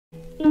I'm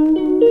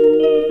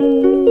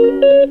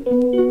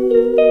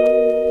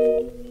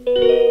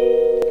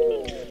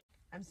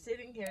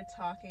sitting here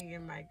talking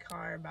in my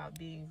car about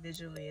being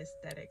visually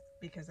aesthetic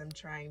because I'm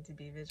trying to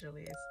be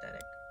visually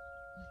aesthetic.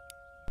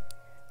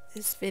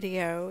 This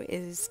video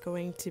is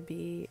going to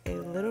be a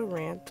little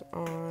rant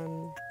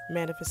on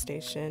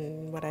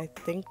manifestation, what I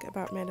think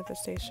about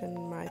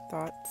manifestation, my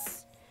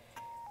thoughts,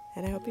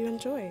 and I hope you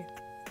enjoy.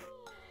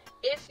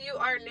 If you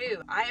are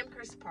new, I am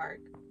Chris Park.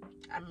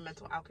 I'm a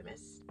mental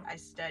alchemist. I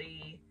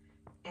study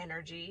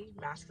energy,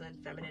 masculine,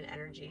 feminine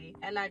energy,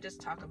 and I just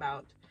talk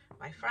about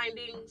my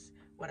findings,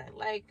 what I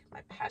like,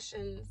 my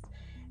passions,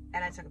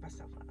 and I talk about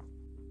self-love.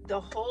 The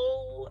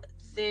whole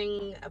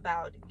thing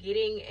about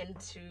getting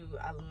into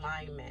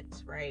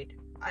alignment, right?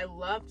 I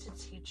love to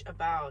teach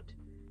about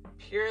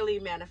purely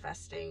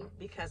manifesting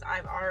because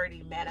I've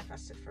already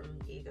manifested from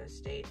an ego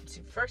state.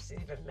 To first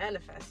even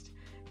manifest,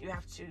 you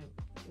have to,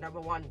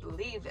 number one,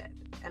 believe it.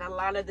 And a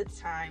lot of the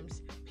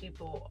times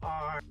people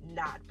are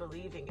not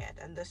believing it,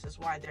 and this is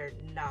why they're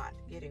not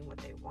getting what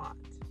they want.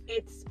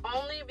 It's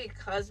only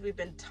because we've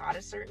been taught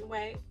a certain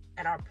way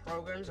and our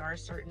programs are a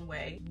certain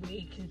way,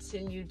 we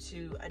continue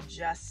to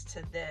adjust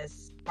to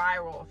this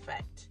spiral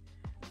effect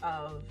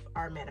of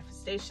our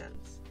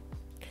manifestations.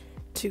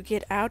 To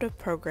get out of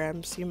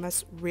programs, you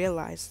must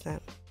realize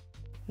them,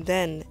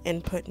 then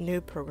input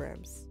new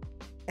programs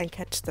and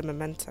catch the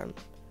momentum.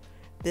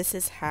 This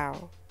is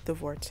how the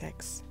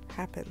vortex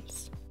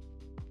happens.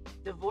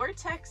 The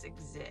vortex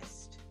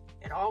exists.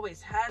 It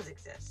always has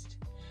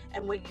existed.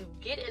 And when you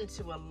get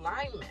into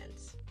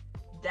alignment,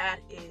 that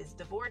is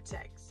the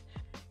vortex.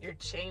 You're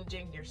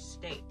changing your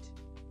state,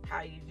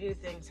 how you view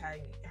things, how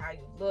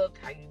you look,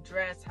 how you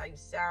dress, how you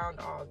sound,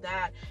 all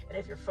that. And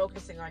if you're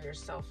focusing on your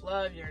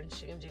self-love, you're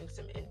changing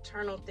some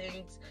internal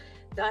things,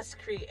 thus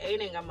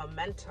creating a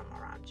momentum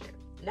around you.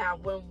 Now,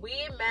 when we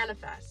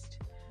manifest,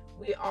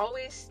 we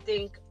always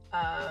think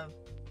of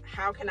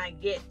how can I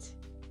get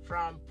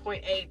from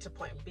point A to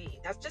point B.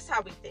 That's just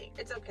how we think.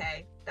 It's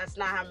okay. That's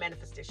not how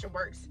manifestation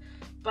works,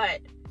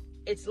 but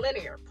it's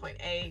linear, point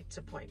A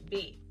to point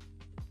B.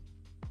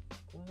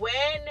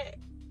 When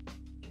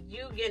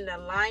you get in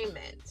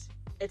alignment,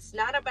 it's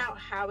not about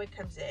how it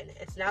comes in.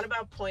 It's not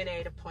about point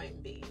A to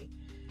point B.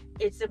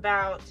 It's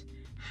about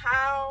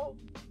how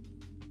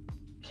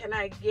can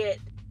I get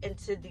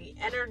into the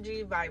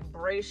energy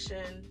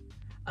vibration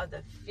of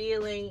the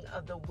feeling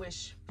of the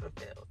wish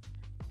fulfilled.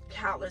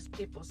 Countless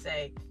people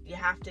say you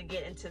have to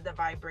get into the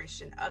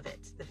vibration of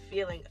it, the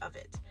feeling of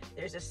it.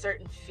 There's a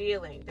certain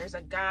feeling, there's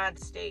a God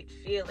state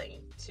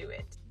feeling to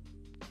it.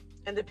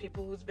 And the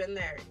people who's been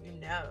there, you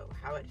know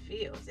how it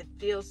feels. It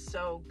feels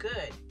so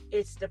good.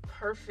 It's the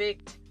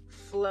perfect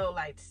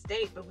flow-like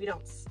state, but we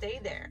don't stay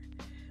there.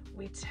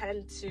 We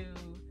tend to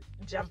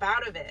jump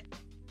out of it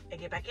and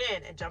get back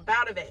in, and jump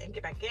out of it and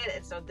get back in.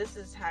 And so this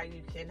is how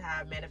you can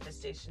have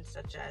manifestations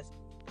such as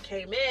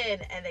came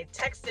in and they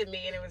texted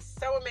me and it was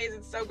so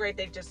amazing, so great,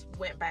 they just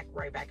went back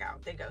right back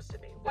out. They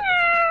ghosted me.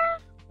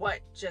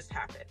 What just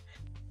happened?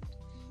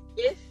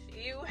 If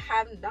you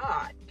have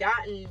not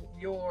gotten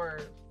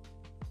your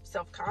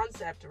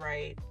self-concept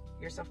right,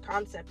 your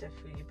self-concept of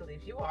who you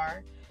believe you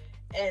are,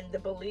 and the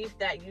belief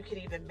that you can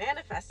even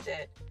manifest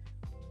it,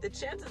 the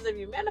chances of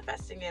you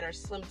manifesting it are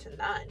slim to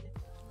none.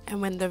 And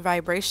when the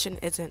vibration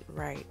isn't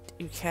right,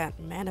 you can't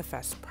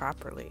manifest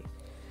properly.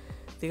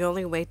 The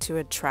only way to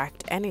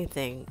attract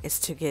anything is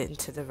to get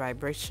into the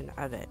vibration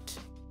of it.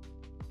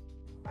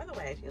 By the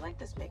way, if you like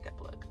this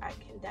makeup look, I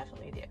can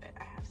definitely do it.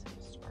 I have some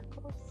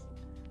sparkles.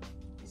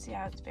 You see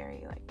how it's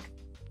very like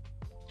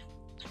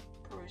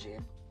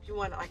Peruvian? If you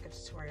want like a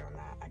tutorial on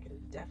that, I can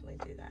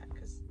definitely do that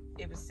because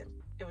it was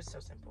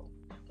so simple.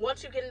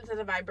 Once you get into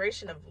the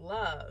vibration of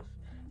love,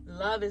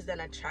 love is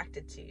then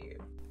attracted to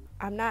you.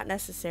 I'm not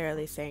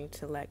necessarily saying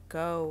to let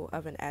go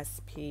of an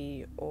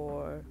SP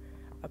or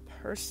a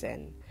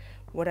person.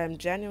 What I'm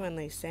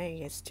genuinely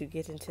saying is to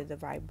get into the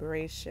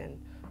vibration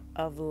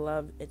of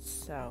love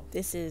itself.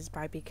 This is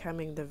by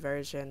becoming the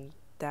version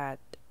that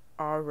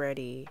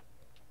already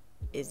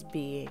is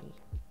being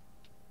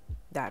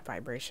that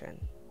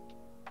vibration.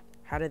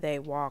 How do they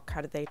walk? How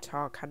do they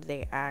talk? How do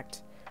they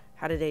act?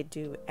 How do they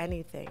do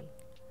anything?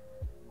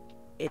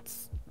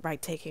 It's by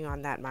taking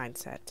on that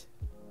mindset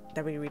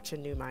that we reach a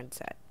new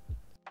mindset.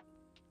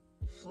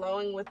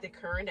 Flowing with the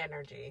current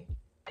energy,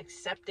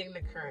 accepting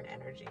the current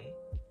energy,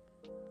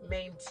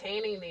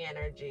 maintaining the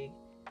energy.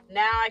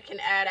 Now I can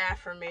add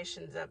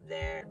affirmations up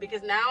there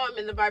because now I'm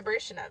in the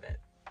vibration of it.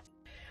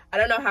 I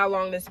don't know how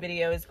long this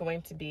video is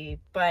going to be,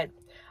 but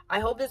I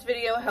hope this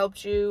video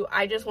helped you.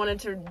 I just wanted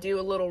to do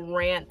a little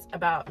rant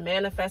about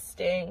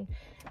manifesting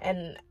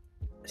and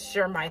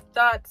share my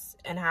thoughts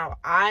and how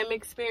I'm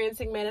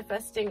experiencing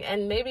manifesting,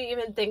 and maybe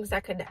even things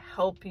that could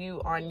help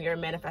you on your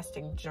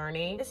manifesting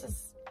journey. This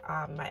is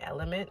my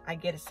element. I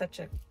get such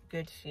a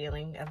good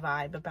feeling, a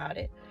vibe about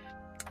it.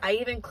 I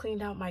even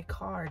cleaned out my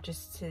car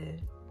just to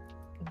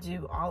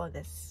do all of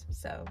this.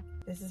 So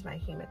this is my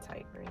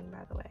hematite ring,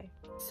 by the way.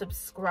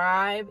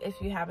 Subscribe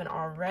if you haven't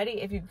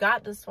already. If you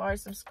got this far,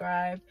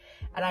 subscribe.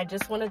 And I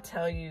just want to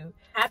tell you,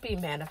 happy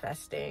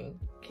manifesting.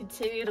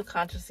 Continue to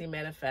consciously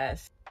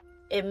manifest.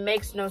 It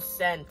makes no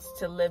sense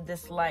to live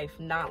this life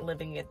not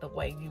living it the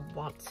way you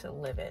want to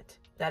live it.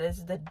 That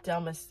is the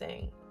dumbest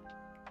thing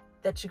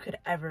that you could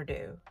ever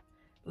do.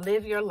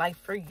 Live your life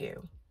for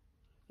you,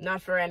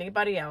 not for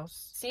anybody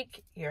else.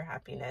 Seek your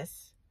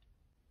happiness.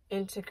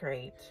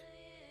 Integrate,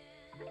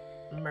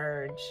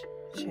 merge,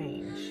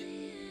 change,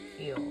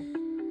 heal,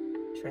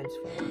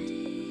 transform,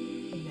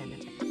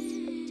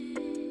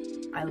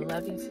 manifest. I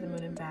love you to the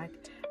moon and back.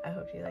 I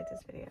hope you like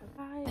this video.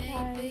 Bye,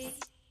 guys.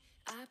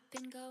 I've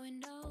been going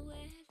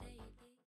nowhere.